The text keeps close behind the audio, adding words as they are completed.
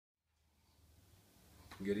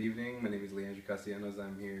Good evening. My name is Leandro Castellanos.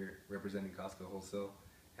 I'm here representing Costco Wholesale,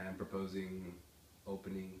 and I'm proposing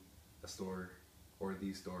opening a store or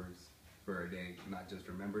these stores for a day, not just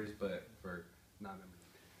for members, but for non-members.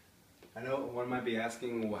 I know one might be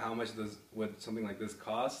asking, well, how much would something like this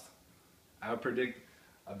cost? I would predict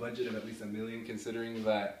a budget of at least $1 million, considering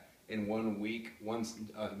that in 1 week, one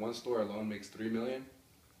store alone makes $3 million.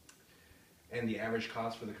 And the average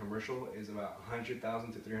cost for the commercial is about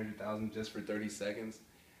 100,000 to 300,000 just for 30 seconds.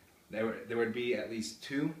 There would be at least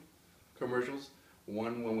 2 commercials.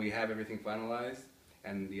 One when we have everything finalized,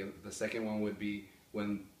 and the second one would be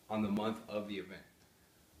when on the month of the event.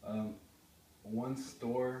 One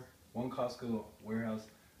Costco warehouse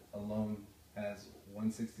alone has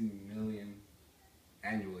 160 million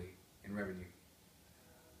annually in revenue.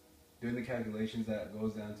 Doing the calculations, that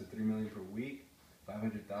goes down to 3 million per week,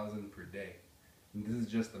 500,000 per day. And this is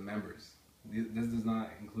just the members. This does not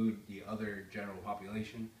include the other general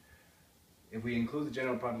population. If we include the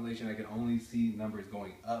general population, I can only see numbers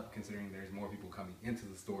going up, considering there's more people coming into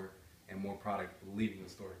the store and more product leaving the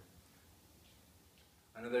store.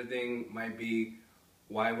 Another thing might be,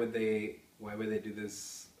 why would they do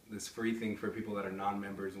this free thing for people that are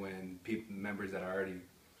non-members when members that are already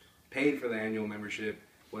paid for the annual membership,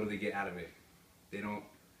 what do they get out of it? They don't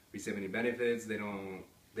receive any benefits.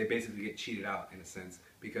 They basically get cheated out in a sense,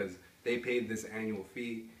 because they paid this annual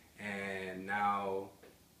fee and now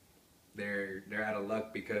they're out of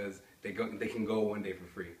luck because they can go one day for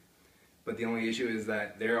free. But the only issue is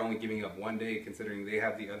that they're only giving up one day, considering they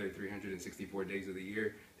have the other 364 days of the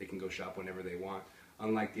year. They can go shop whenever they want.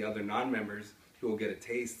 Unlike the other non-members, who will get a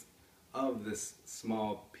taste of this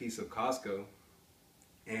small piece of Costco,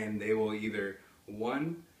 and they will either,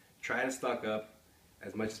 one, try to stock up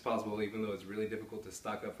as much as possible, even though it's really difficult to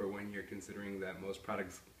stock up for when you're considering that most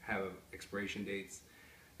products have expiration dates,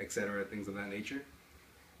 etc., things of that nature.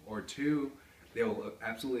 Or 2, they will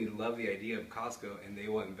absolutely love the idea of Costco, and they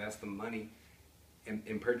will invest the money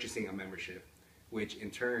in purchasing a membership, which in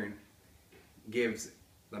turn gives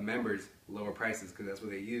the members lower prices, because that's what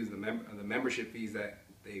they use. The membership fees that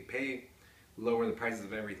they pay lower the prices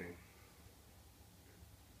of everything.